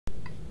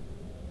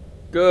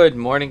Good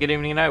morning, good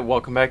evening, good night.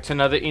 Welcome back to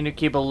another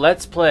Inukiba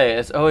Let's Play.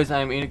 As always,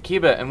 I'm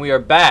Inukiba, and we are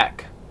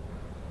back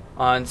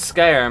on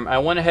Skyrim. I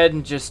went ahead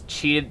and just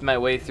cheated my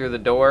way through the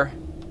door.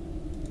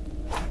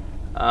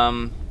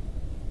 I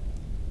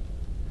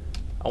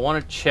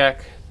want to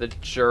check the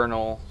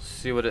journal,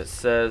 see what it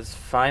says.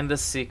 Find the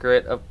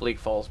secret of Bleak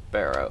Falls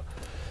Barrow.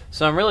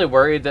 So I'm really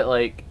worried that,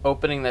 like,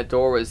 opening that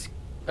door was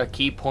a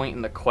key point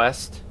in the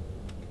quest.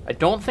 I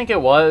don't think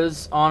it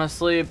was,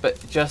 honestly,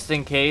 but just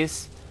in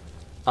case.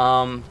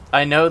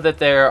 I know that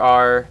there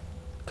are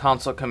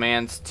console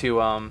commands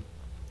to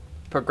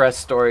progress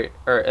story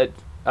or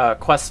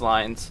quest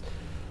lines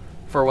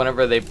for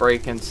whenever they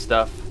break and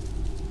stuff.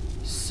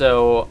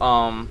 So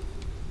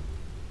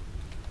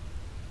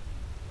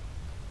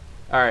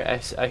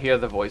alright, I hear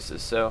the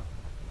voices. So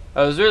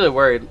I was really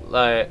worried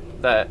that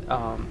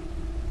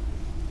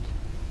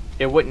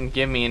it wouldn't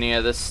give me any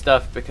of this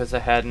stuff because I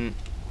hadn't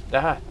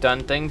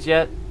done things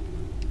yet.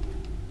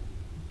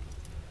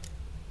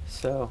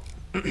 So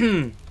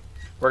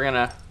we're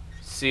gonna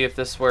see if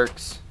this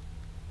works.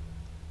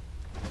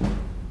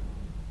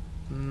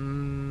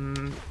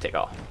 Take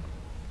off.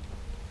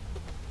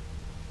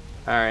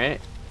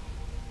 Alright.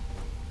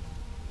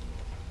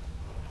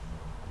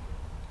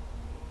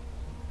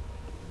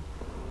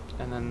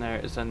 And then there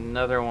is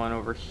another one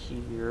over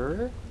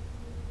here.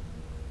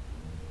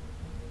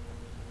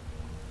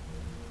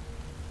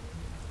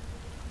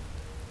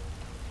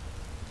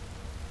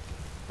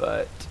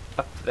 But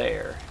up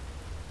there.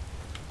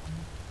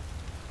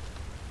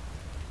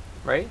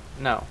 Right?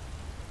 No.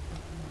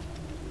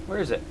 Where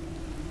is it?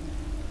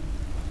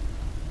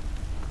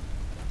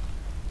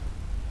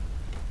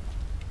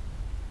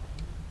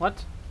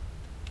 What?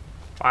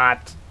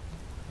 What?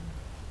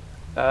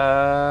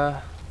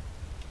 No,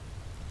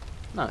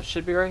 it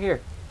should be right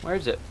here. Where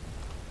is it?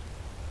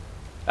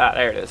 Ah,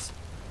 there it is.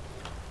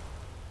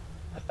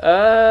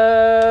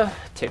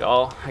 Take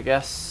all, I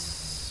guess.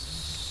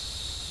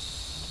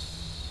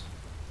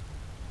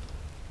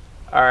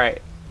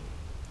 Alright.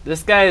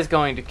 This guy is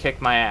going to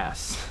kick my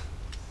ass.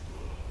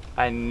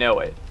 I know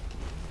it.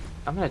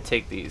 I'm going to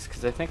take these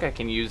because I think I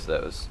can use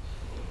those.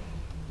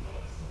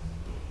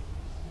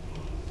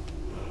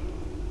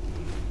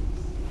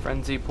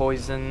 Frenzy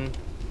poison.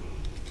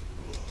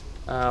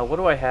 What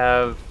do I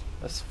have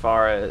as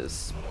far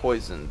as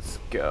poisons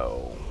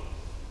go?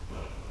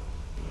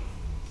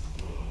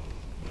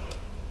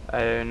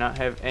 I do not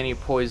have any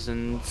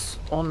poisons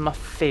on my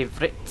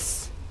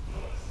favorites.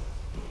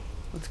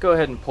 Let's go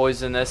ahead and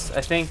poison this.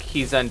 I think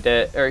he's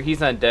undead, or he's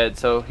undead,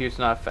 so he's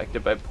not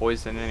affected by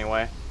poison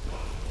anyway.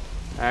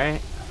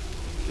 Alright.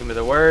 Give me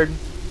the word.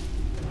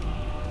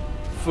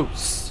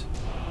 Foos.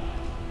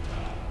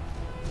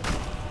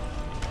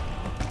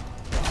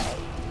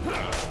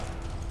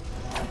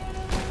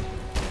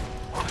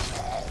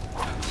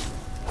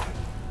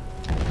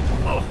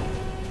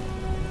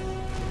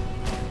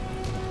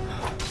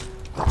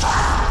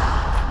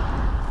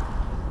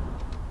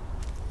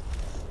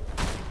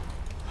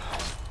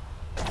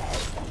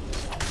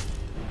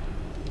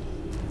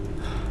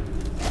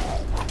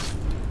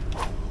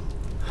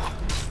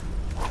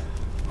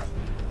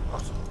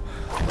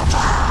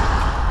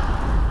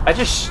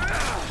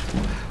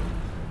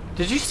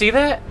 Did you see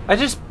that? I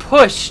just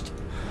pushed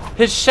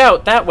his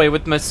shout that way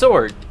with my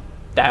sword.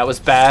 That was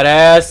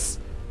badass.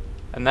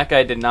 And that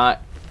guy did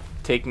not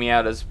take me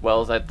out as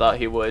well as I thought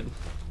he would.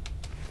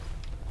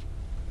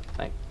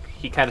 Like,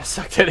 he kind of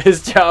sucked at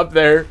his job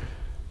there.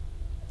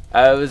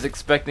 I was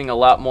expecting a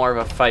lot more of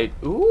a fight.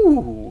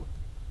 Ooh.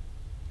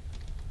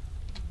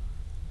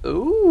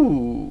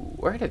 Ooh.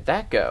 Where did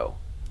that go?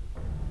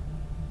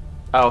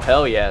 Oh,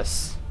 hell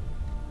yes.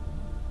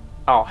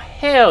 Oh,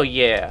 hell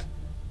yeah.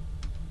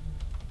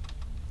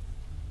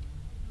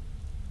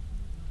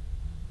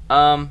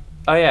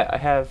 Oh yeah, I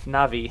have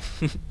Navi.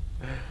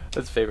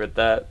 Let's favorite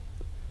that.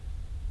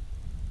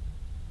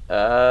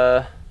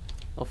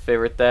 I'll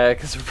favorite that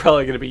because we're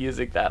probably going to be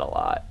using that a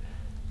lot.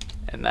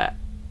 And that.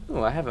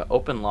 Ooh, I have an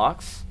open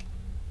locks.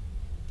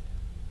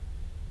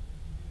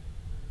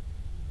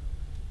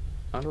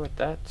 I wonder what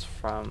that's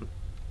from.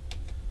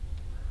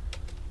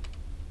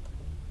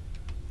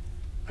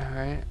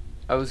 Alright.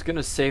 I was going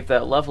to save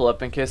that level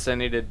up in case I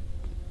needed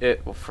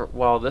it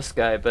for this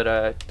guy, but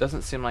it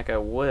doesn't seem like I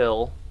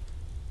will.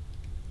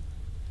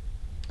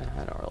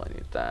 I don't really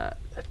need that.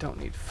 I don't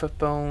need foot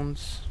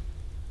bones.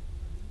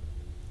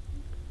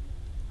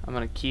 I'm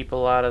gonna keep a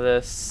lot of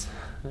this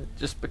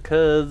just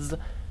because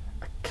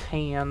I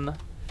can.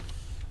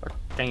 Or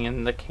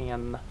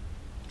can.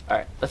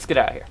 Alright, let's get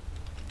out of here.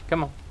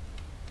 Come on.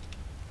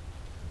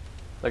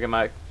 Look at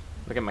my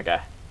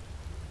guy.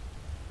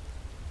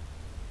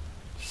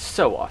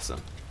 So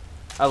awesome.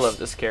 I love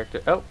this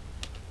character. Oh.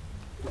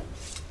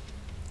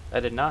 I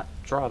did not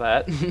draw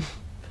that.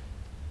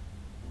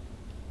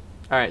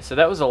 Alright, so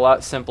that was a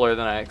lot simpler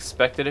than I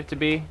expected it to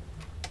be.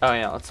 Oh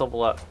yeah, let's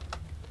level up.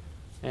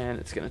 And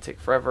it's going to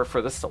take forever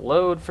for this to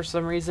load for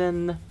some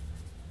reason.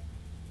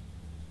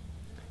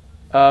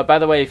 By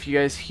the way, if you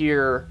guys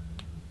hear...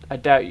 I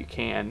doubt you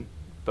can,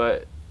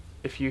 but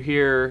if you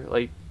hear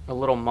like a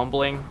little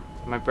mumbling,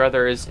 My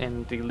brother is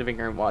in the living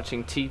room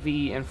watching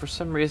TV, and for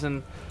some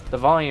reason the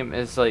volume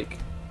is like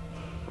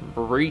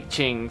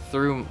reaching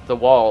through the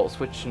walls,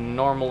 which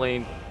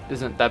normally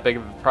isn't that big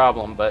of a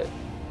problem, but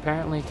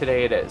apparently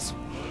today it is.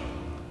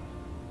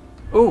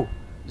 Ooh,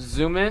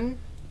 zoom in,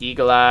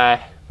 eagle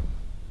eye.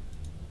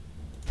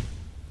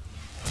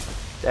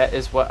 That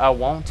is what I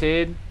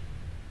wanted.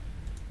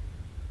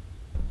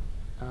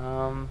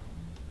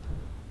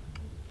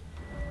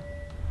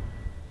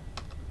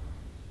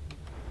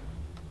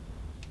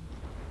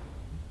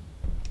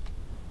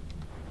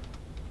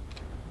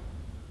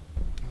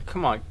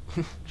 Come on,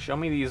 show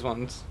me these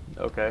ones.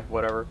 Okay,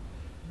 whatever.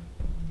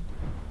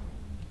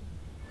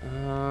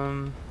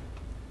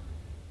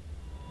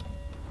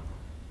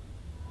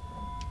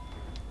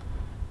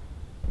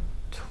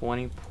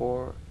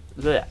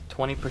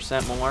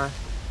 20% more.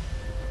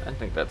 I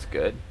think that's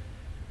good.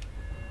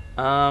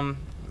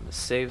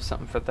 Save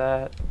something for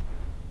that.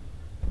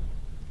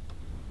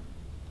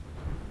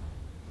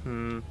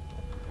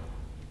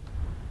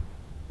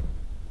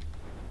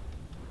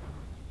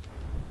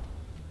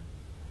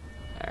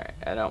 Alright,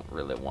 I don't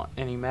really want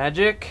any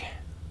magic.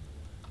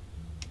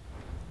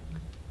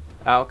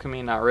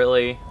 Alchemy, not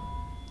really.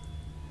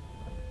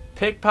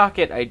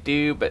 Pickpocket, I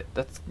do, but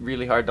that's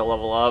really hard to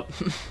level up.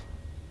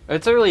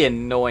 It's really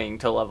annoying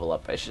to level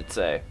up, I should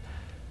say.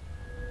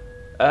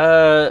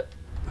 Why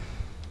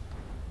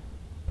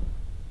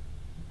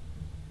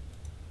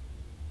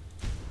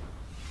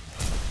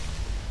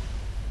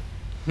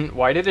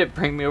did it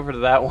bring me over to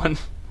that one?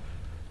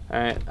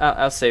 Alright,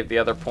 I'll save the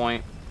other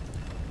point.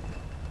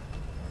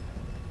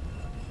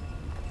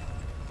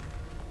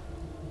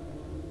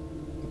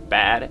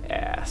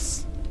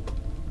 Badass.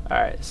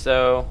 Alright,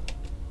 so...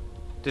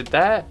 Did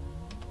that...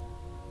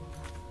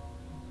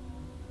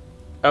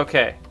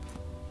 Okay.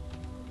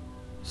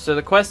 So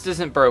the quest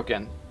isn't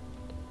broken.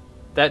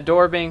 That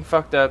door being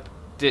fucked up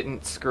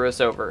didn't screw us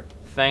over.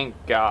 Thank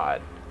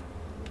God.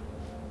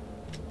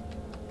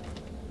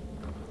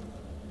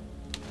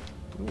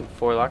 Ooh,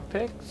 4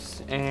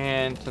 lockpicks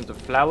and tons of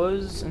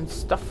flowers and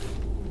stuff.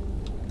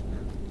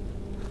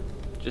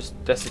 Just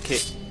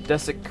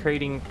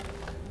desecrating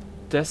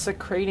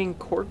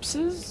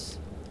corpses?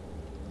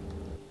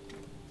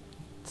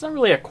 It's not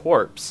really a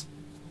corpse.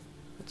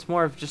 It's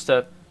more of just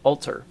a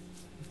altar.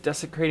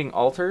 Desecrating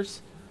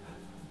altars?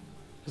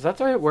 Is that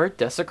the right word?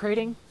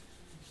 Desecrating?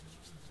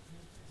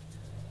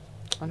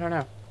 I don't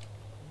know.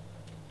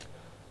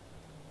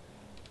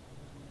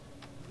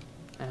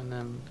 And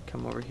then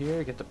come over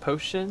here, get the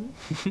potion.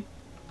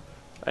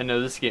 I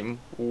know this game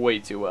way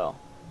too well.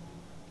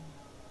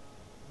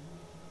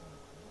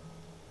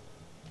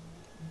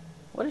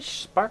 What is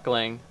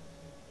sparkling?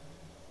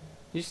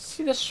 You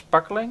see the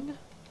sparkling?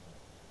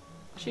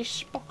 She's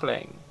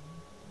sparkling.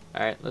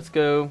 Alright, let's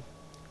go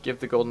give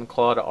the golden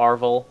claw to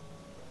Arvel,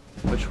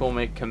 which will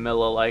make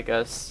Camilla like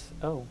us.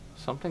 Oh,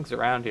 something's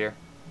around here.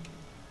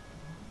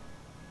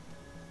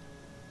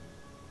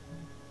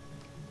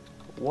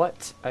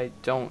 What? I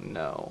don't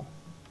know.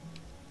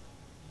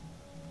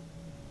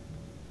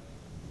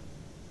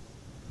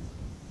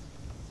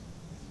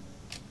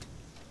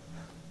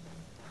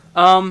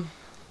 A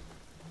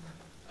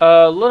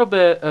little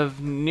bit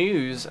of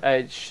news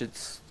I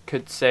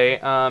could say.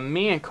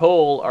 Me and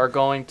Cole are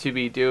going to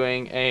be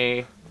doing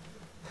a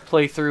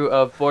playthrough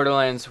of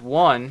Borderlands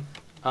 1.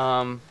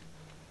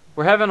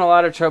 We're having a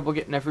lot of trouble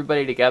getting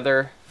everybody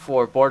together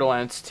for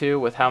Borderlands 2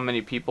 with how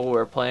many people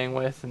we're playing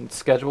with and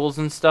schedules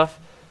and stuff.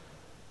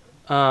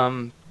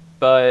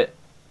 But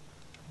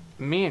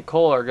me and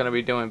Cole are going to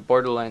be doing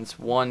Borderlands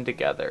 1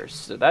 together,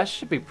 so that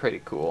should be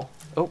pretty cool.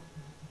 Oh.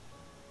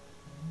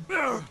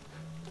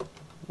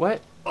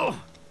 What?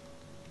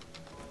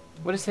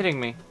 What is hitting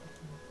me?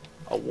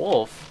 A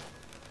wolf.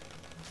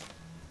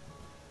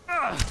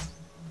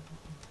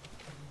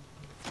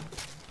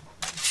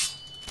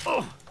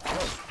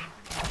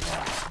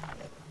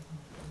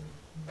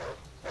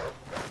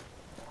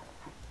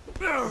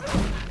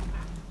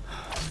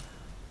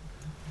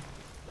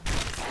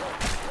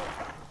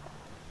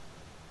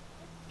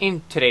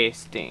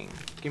 Interesting.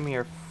 Give me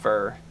your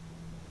fur.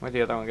 Where'd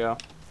the other one go?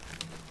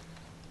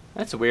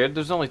 That's weird.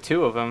 There's only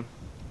 2 of them.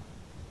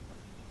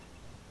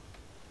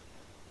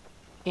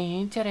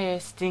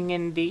 Interesting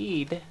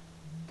indeed.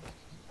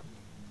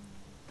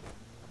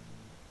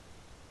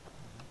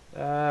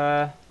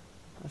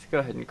 Let's go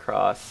ahead and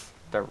cross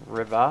the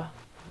river.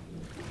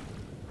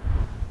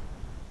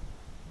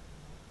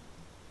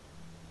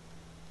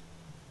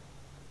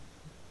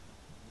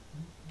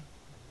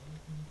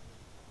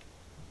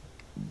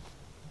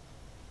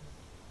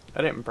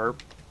 I didn't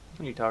burp.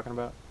 What are you talking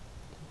about?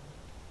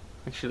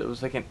 Actually, that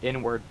was like an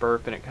inward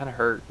burp and it kind of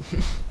hurt.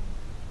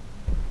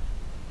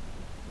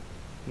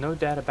 No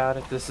doubt about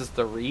it, this is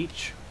the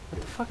Reach.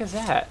 What the fuck is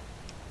that?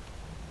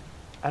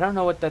 I don't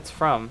know what that's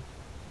from.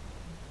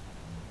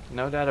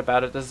 No doubt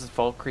about it, this is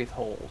Valkyrie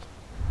Hold.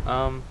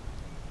 The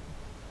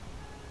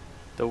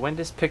wind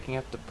is picking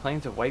up. The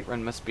plains of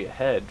Whiterun must be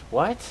ahead.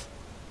 What?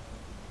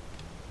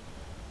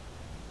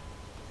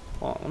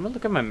 Well, let me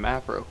look at my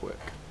map real quick.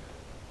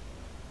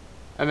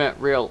 I meant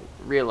real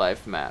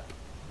life map.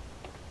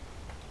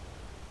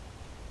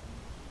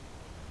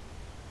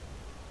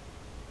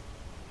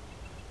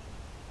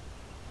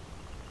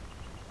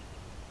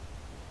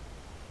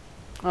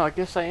 Oh, I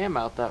guess I am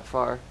out that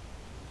far.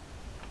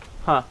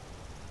 Huh.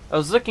 I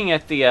was looking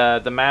at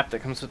the map that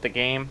comes with the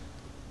game,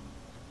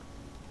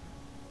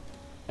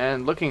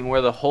 and looking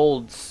where the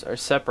holds are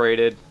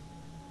separated,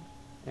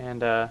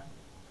 and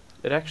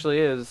it actually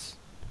is.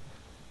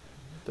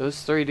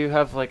 Those three do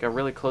have like a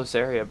really close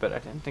area, but I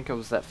didn't think it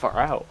was that far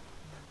out.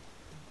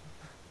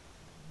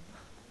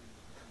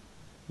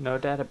 No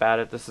doubt about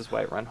it, this is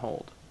Whiterun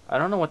Hold. I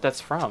don't know what that's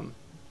from.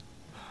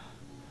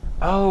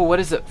 Oh,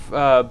 what is it?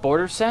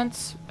 Border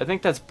Sense? I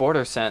think that's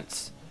Border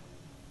Sense.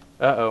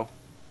 Uh-oh.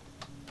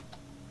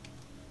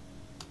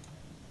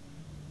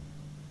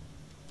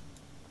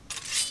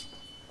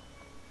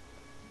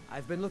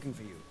 I've been looking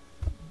for you.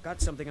 Got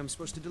something I'm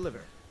supposed to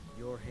deliver.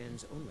 Your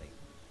hands only.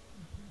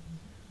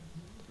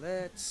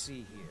 Let's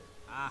see here.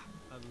 Ah,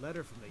 a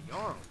letter from the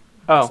yall.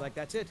 Oh. Looks like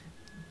that's it.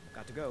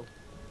 Got to go.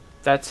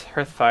 That's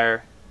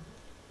Hearthfire.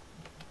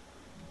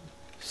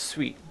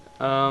 Sweet.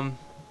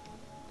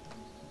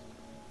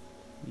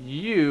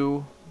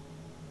 You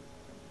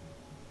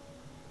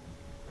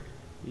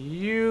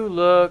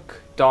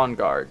look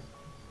Dawnguard.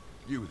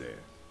 You there.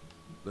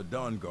 The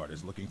Dawnguard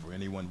is looking for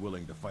anyone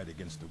willing to fight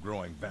against the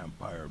growing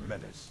vampire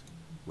menace.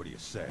 What do you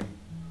say?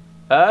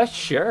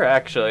 Sure,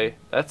 actually.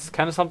 That's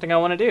kind of something I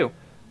want to do.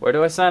 Where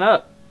do I sign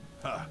up?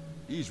 Ha!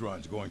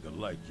 Ezron's going to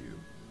like you.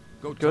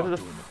 Go to talk the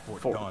to him at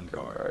Fort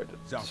Dawnguard,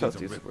 southeast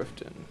of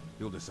Riften.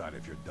 He'll decide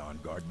if you're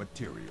Dawnguard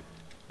material.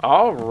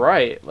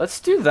 Alright,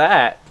 let's do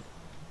that.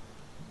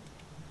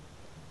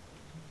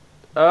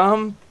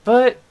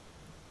 But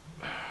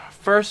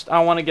first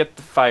I want to get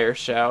the fire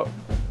shout.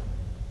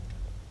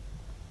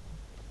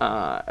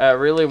 I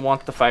really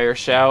want the fire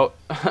shout.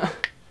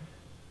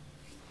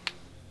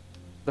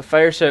 The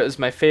fire shout is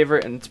my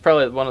favorite, and it's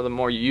probably one of the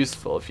more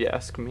useful, if you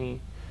ask me.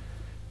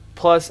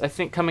 Plus, I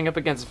think coming up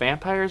against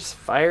vampires,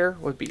 fire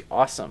would be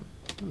awesome.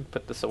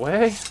 Put this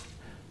away.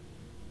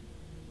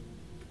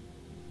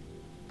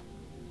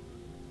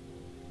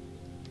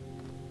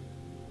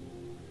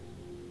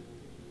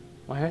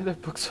 Why are there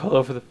books all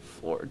over the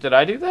floor? Did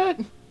I do that?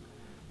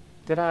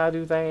 Did I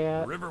do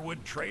that?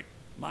 Riverwood trait.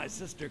 My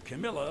sister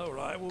Camilla or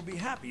I will be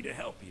happy to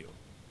help you.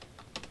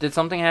 Did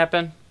something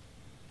happen?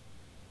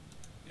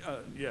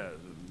 Yeah.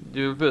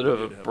 Do a bit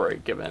of a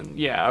break, given.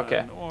 Yeah, okay.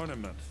 An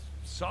ornament.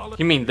 Solid.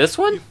 You mean this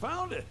one? You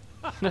found it.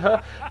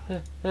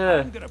 I'm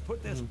gonna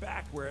put this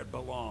back where it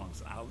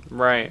belongs. I'll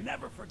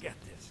never forget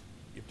this.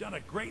 You've done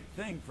a great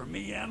thing for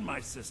me and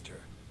my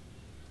sister.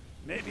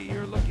 Maybe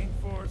you're looking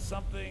for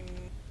something.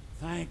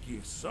 Thank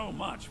you so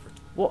much for.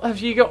 What have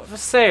you got for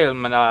sale,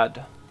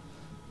 Manad?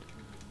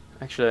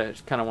 Actually, I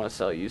just kind of want to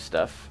sell you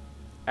stuff.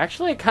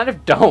 Actually, I kind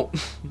of don't.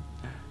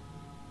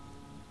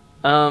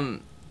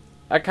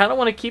 I kind of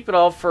want to keep it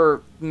all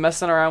for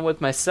messing around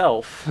with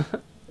myself,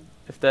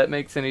 if that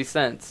makes any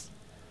sense.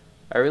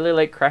 I really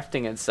like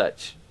crafting and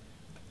such,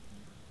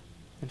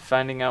 and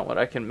finding out what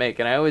I can make,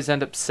 and I always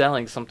end up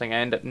selling something I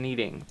end up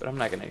needing, but I'm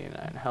not going to need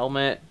that.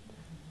 Helmet.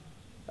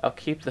 I'll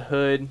keep the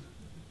hood.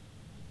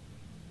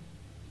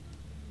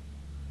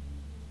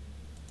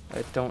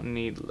 I don't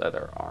need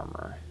leather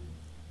armor.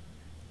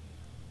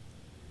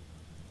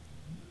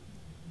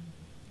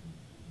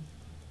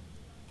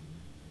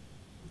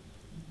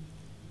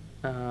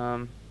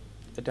 I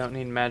don't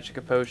need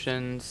magic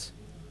potions.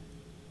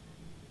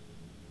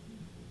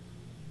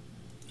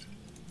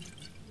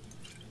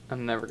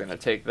 I'm never gonna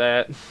take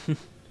that.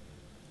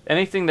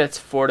 Anything that's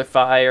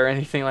fortify or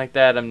anything like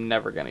that, I'm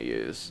never gonna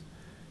use.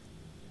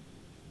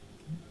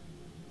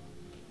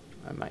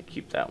 I might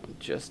keep that one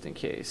just in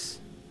case.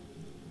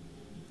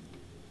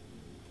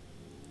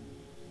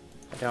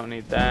 I don't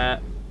need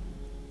that.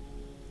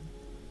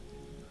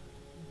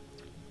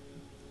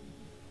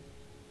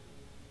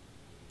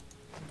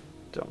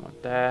 Don't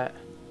want that.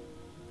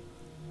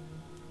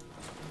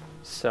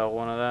 Sell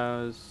one of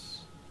those.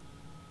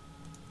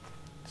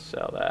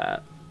 Sell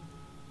that.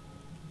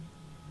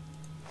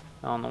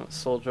 I don't know what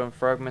soul drum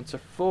fragments are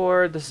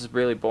for. This is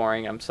really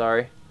boring, I'm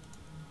sorry.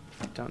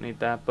 Don't need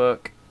that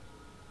book.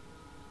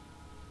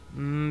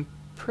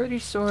 Pretty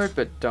sword,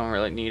 but don't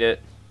really need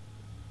it.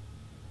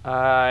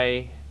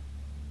 I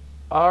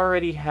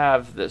already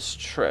have this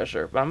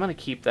treasure, but I'm gonna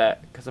keep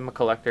that because I'm a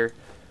collector.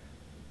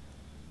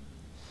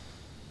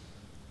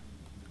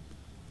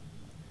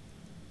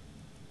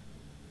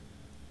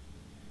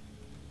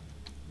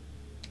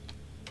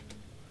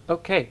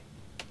 Okay.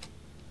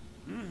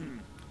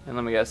 And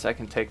let me guess, I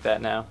can take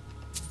that now.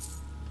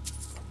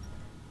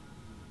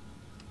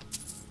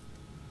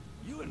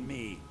 You and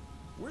me,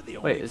 we're the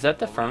only Wait, is that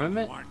the people around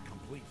firmament? who aren't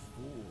complete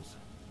fools.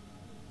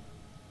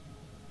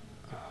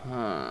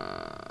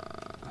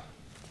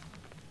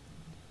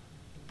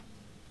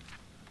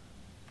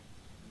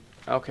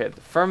 Okay,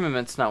 the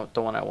firmament's not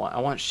the one I want. I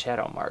want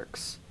shadow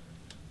marks.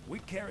 We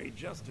carry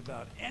just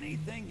about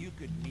anything you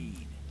could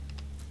need.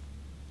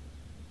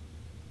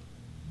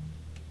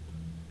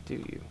 Do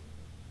you?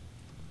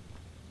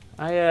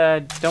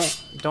 I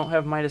don't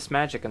have Midas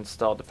Magic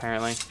installed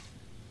apparently.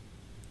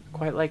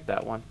 Quite like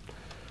that one.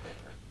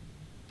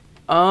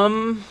 I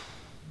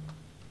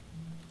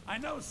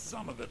know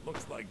some of it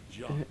looks like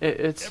junk.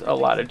 It's a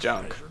lot of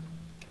junk. Treasure.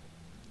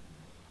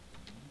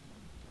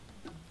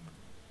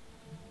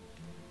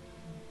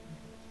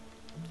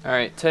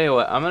 Alright, tell you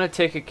what, I'm gonna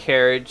take a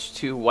carriage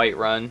to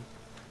Whiterun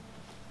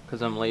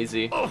because I'm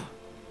lazy.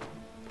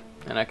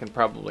 And I can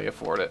probably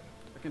afford it.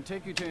 I can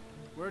take you to...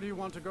 Where do you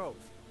want to go?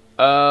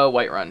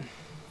 Whiterun.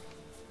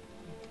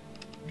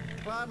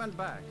 Climb and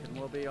back, and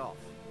we'll be off.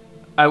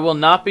 I will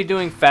not be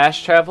doing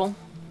fast travel.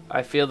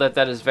 I feel that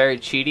that is very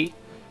cheaty.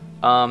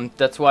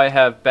 That's why I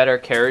have better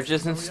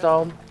carriages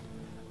installed.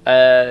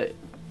 It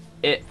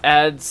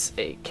adds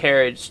a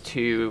carriage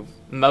to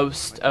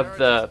most of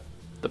the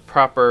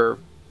proper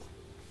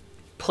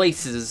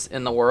places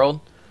in the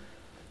world.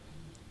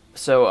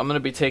 So I'm going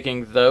to be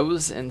taking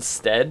those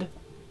instead,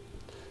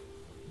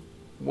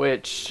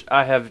 which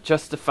I have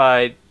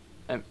justified.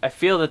 I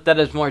feel that that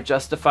is more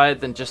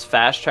justified than just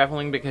fast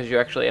traveling because you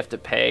actually have to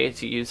pay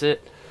to use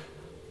it.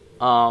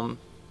 I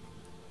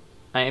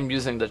am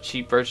using the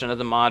cheap version of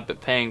the mod,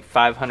 but paying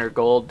 500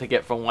 gold to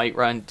get from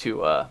Whiterun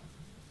to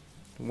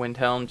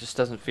Windhelm just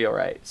doesn't feel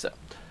right. So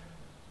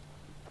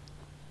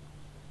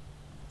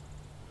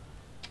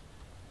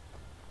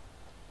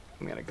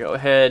I'm gonna go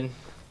ahead,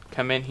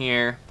 come in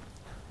here,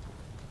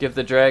 give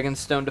the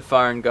Dragonstone to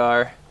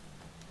Farengar.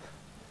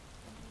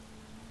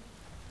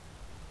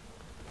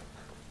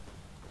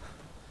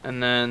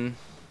 And then,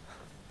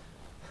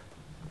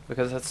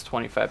 because that's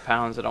 25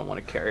 pounds I don't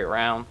want to carry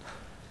around,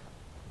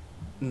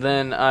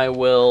 then I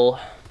will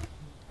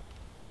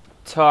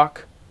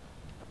talk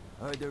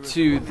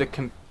to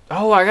the...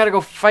 Oh, I gotta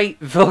go fight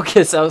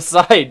Vilcus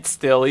outside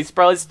still. He's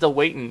probably still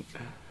waiting.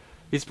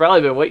 He's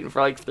probably been waiting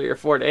for like 3 or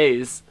 4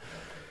 days.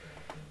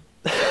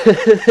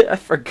 I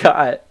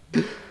forgot.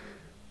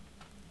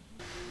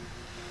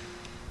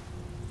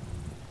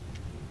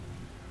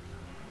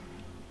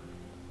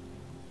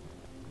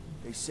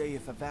 They say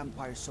if a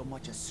vampire so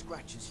much as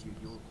scratches you,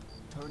 you'll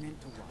turn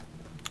into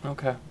one.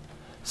 Okay.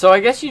 So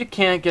I guess you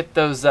can't get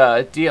those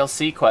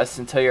DLC quests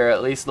until you're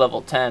at least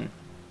level 10.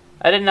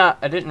 I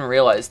didn't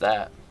realize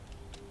that.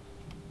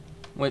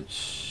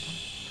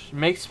 Which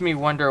makes me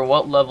wonder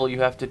what level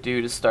you have to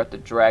do to start the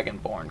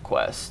Dragonborn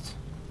quest.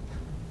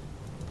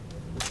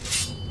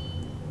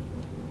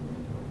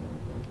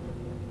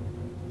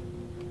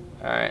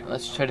 Alright,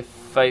 let's try to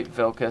fight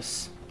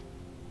Vilcus.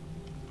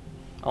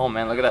 Oh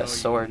man, look at that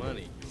sword.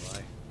 Money, do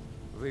I?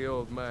 The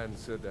old man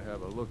said to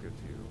have a look at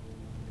you.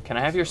 Can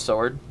I have your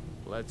sword?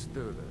 Let's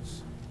do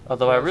this.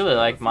 Although I really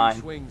like mine.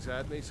 Swings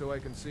at me so I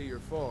can see your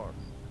form.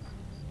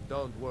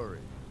 Don't worry,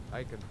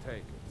 I can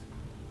take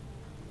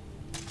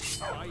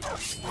it.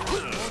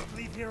 Won't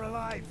leave here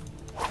alive.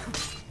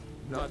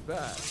 Not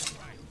bad.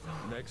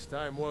 Next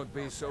time won't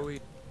be so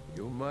easy.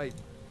 You might.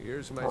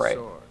 Here's my Right.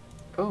 sword.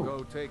 Oh.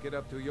 Go take it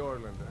up to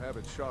Yorland to have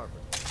it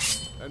sharpened.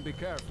 And be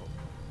careful.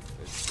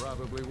 It's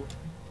probably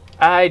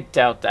I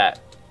doubt that.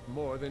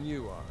 more than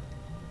you are.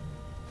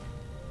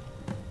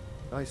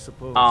 I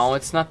suppose. Oh,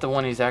 it's not the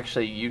one he's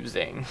actually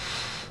using.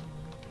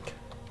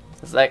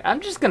 It's like, I'm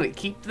just gonna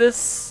keep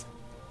this.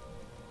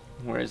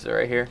 Where is it?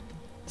 Right here?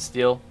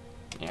 Steel?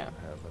 Yeah.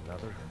 Have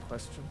another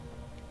question?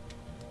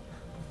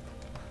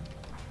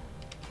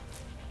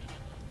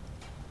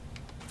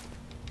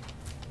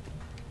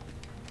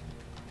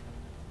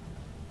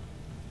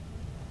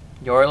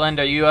 Yorland,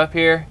 are you up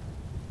here?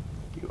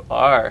 You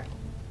are.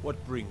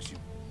 What brings you?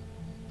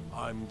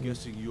 I'm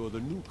guessing you're the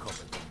newcomer.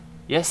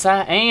 Yes,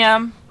 I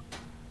am.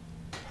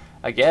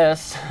 I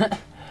guess.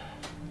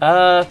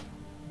 Oh,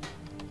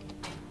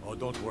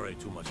 don't worry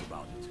too much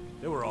about it.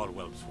 They were all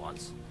whelps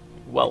once.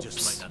 They just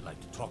Whelps. might not like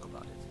to talk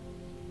about it.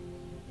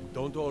 And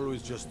don't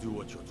always just do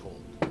what you're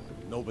told.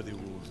 Nobody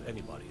rules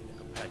anybody in the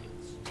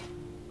companions.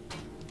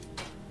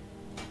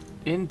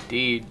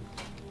 Indeed.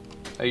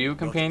 Are you a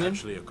companion? Not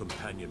actually a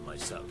companion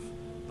myself,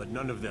 but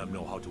none of them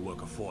know how to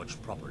work a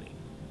forge properly,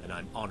 and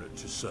I'm honored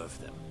to serve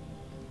them.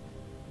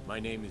 My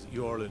name is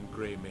Yorland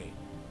Greymane.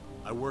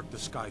 I work the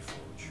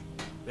Skyforge.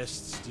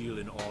 Best steel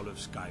in all of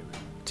Skyrim.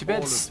 Too bad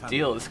All of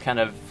steel Tamriel. is kind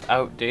of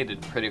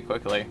outdated pretty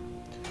quickly.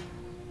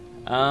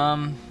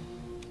 I'll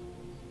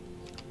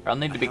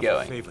need to be I have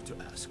going. a favor to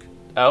ask.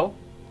 Oh?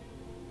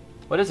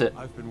 What is it?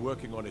 I've been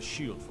working on a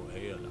shield for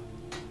Aela.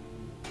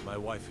 My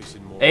wife is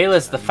in more.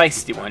 Ayla's the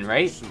feisty one,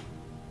 right?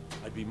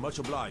 I'd be much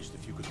obliged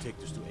if you could take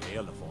this to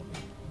Aela for me.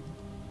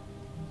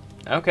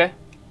 Okay.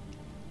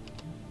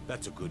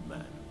 That's a good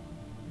man.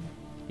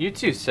 You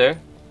too, sir.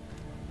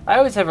 I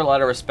always have a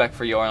lot of respect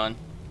for Yorland.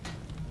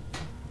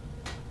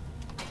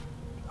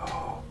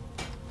 Oh.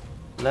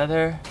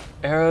 Leather,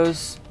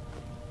 arrows,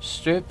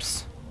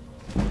 strips,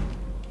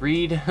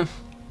 reed.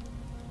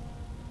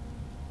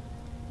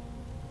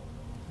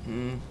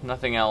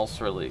 Nothing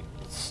else really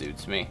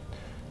suits me.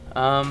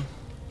 I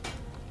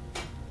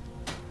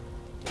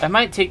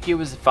might take you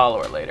as a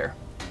follower later.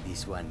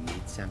 This one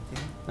needs something?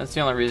 That's the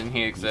only reason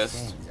he These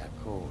exists. sands are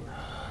cold.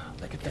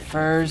 Look but at the there can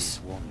furs.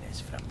 be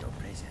warmness from your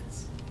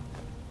presence.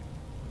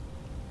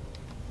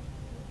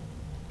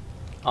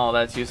 Oh,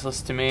 that's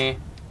useless to me.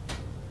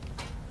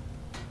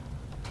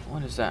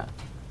 What is that?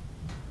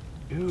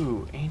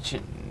 Ooh,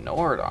 ancient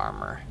Nord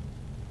armor.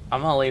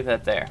 I'm gonna leave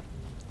that there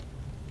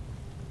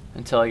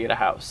until I get a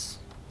house,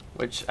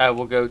 which I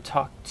will go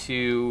talk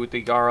to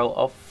the Jarl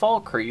of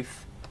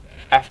Falkreath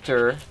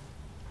after.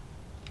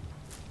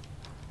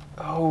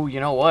 Oh, you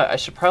know what? I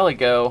should probably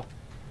go.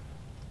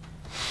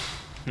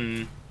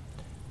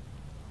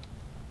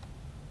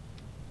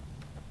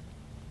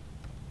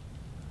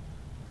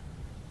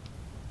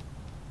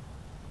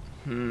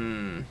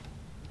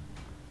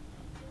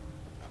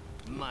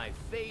 My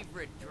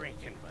favorite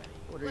drinking buddy.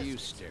 What are you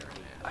staring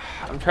at?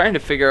 I'm trying to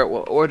figure out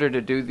what order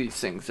to do these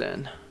things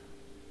in.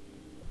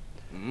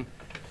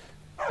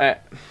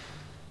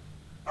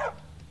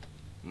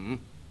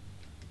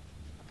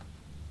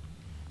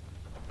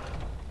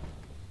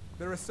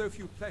 There are so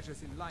few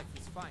pleasures in life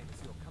as fine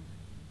as your company.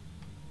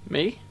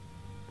 Me?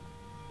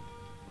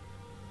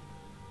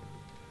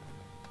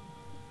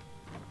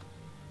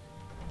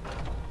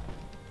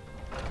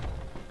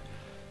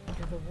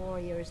 The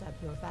warriors of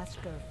your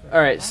Vasker.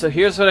 Alright, so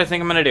here's what I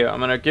think I'm gonna do. I'm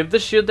gonna give the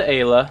shield to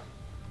Ayla.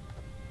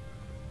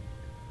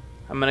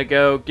 I'm gonna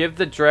go give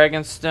the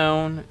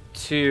Dragonstone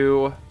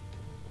to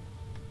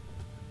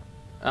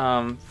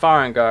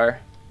Farengar.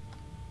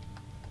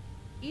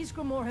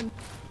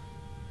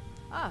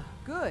 Ah,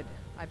 good.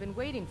 I've been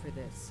waiting for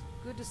this.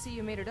 Good to see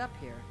you made it up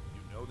here.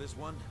 You know this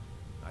one?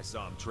 I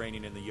saw him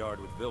training in the yard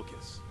with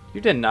Vilkas.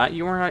 You did not.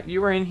 You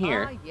were in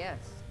here. Ah, yes.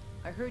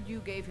 I heard you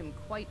gave him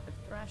quite a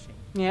thrashing.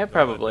 Yeah,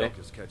 probably.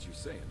 Vilkas catch you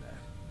saying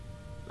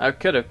that. I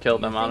could have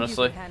killed him,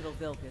 honestly. You could handle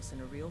Vilkas in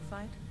a real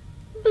fight?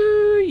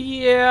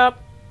 Yeah.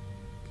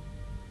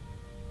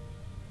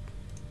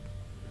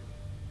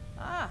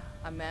 Ah,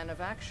 a man of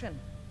action.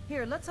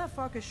 Here, let's have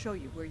Farkas show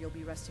you where you'll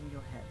be resting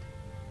your head.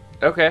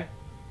 Okay.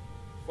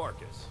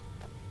 Farkas.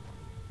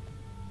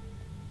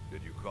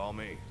 Did you call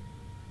me?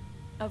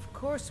 Of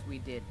course we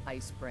did,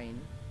 Ice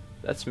Brain.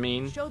 That's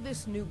mean. Show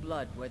this new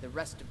blood where the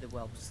rest of the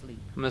whelps sleep.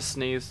 I'm gonna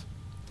sneeze.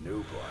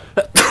 New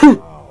blood?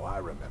 Oh, I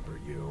remember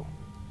you.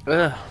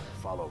 Ugh.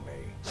 Follow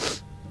me.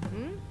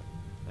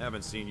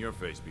 Haven't seen your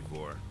face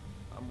before.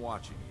 I'm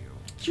watching you.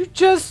 You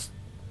just...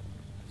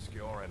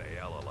 Skjor and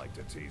Ayala like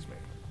to tease me,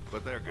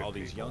 but they're good All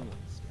these people.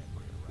 younglings.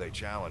 They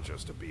challenge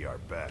us to be our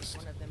best.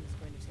 One of them is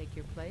going to take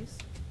your place?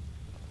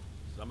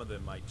 Some of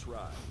them might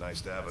try. Nice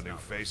to have a new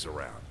face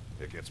around.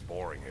 It gets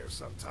boring here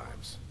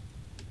sometimes.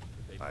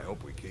 I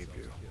hope we keep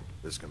you.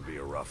 This can be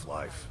a rough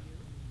life.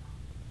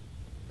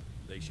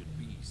 They should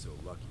be so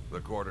lucky. The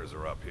quarters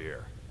are up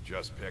here.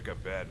 Just pick a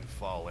bed and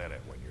fall in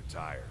it when you're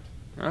tired.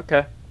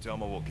 Okay.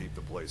 Telma will keep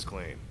the place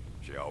clean.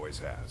 She always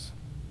has.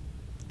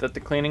 Is that the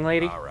cleaning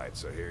lady? All right,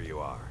 so here you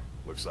are.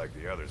 Looks like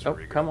the others Oh, are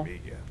eager come to on.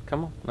 meet you.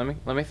 Come on.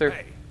 Let me through.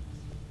 Hey.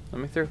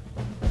 Let me through.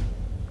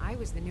 I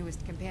was the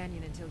newest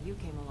companion until you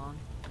came along.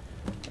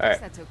 Alright.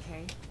 That's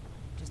okay.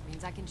 Just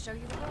means I can show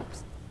you the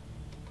ropes.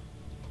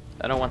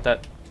 I don't want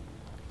that.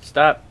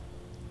 Stop.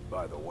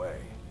 By the way,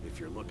 if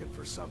you're looking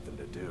for something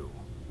to do,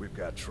 we've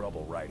got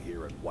trouble right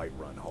here in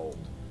Whiterun Hold.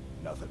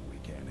 Nothing we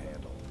can't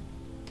handle.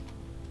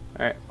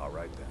 Alright. All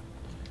right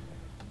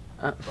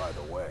then. By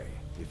the way,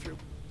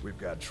 we've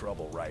got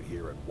trouble right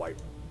here in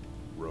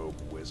Rogue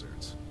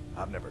Wizards.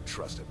 I've never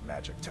trusted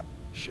magic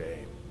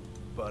shame,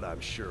 but I'm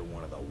sure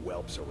one of the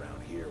whelps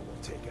around here will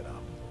take it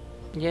up.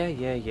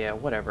 Yeah,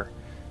 whatever.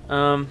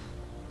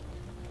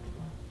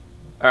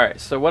 Alright,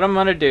 so what I'm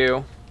gonna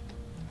do,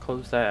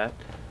 close that.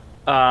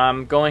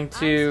 I'm going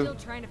to... I'm still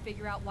trying to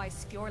figure out why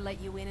Skjor let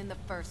you in the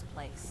first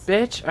place.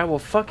 Bitch, I will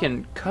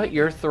fucking cut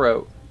your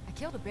throat. I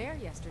killed a bear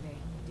yesterday.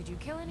 Did you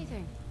kill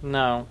anything?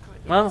 No.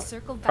 If Well, the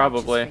circle vouches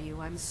probably. for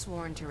you, I'm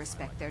sworn to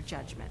respect their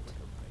judgment.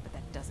 But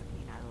that doesn't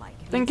mean I like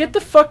it. Then get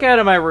the fuck out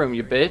of my room,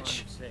 you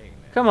bitch.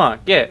 Come on,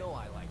 get.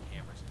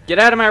 Get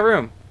out of my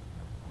room.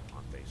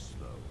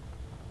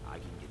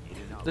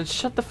 Then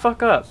shut the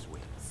fuck up.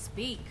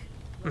 Speak.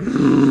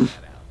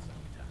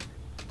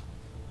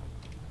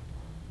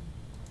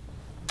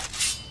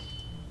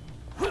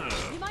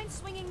 You mind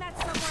swinging that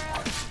somewhere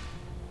else?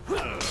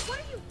 What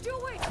are you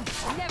doing?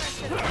 Never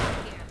should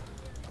have been here.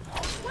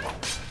 What?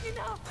 You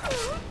know.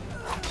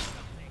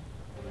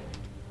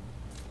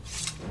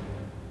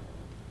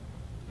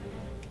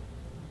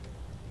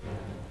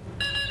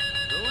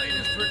 The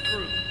latest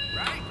recruit,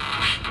 right?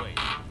 Wait,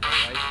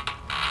 alright.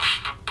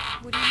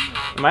 What do you mean?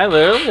 Am I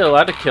literally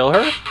allowed to kill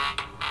her?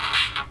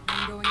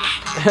 I'm going to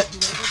find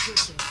whoever did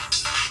this.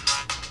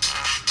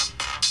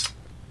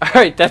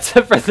 Alright, that's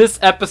it for this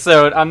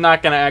episode. I'm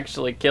not gonna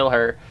actually kill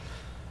her.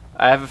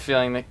 I have a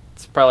feeling that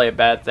it's probably a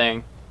bad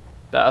thing.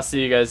 But I'll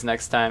see you guys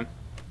next time.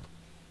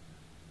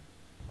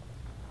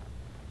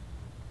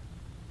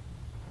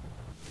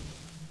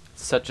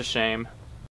 Such a shame.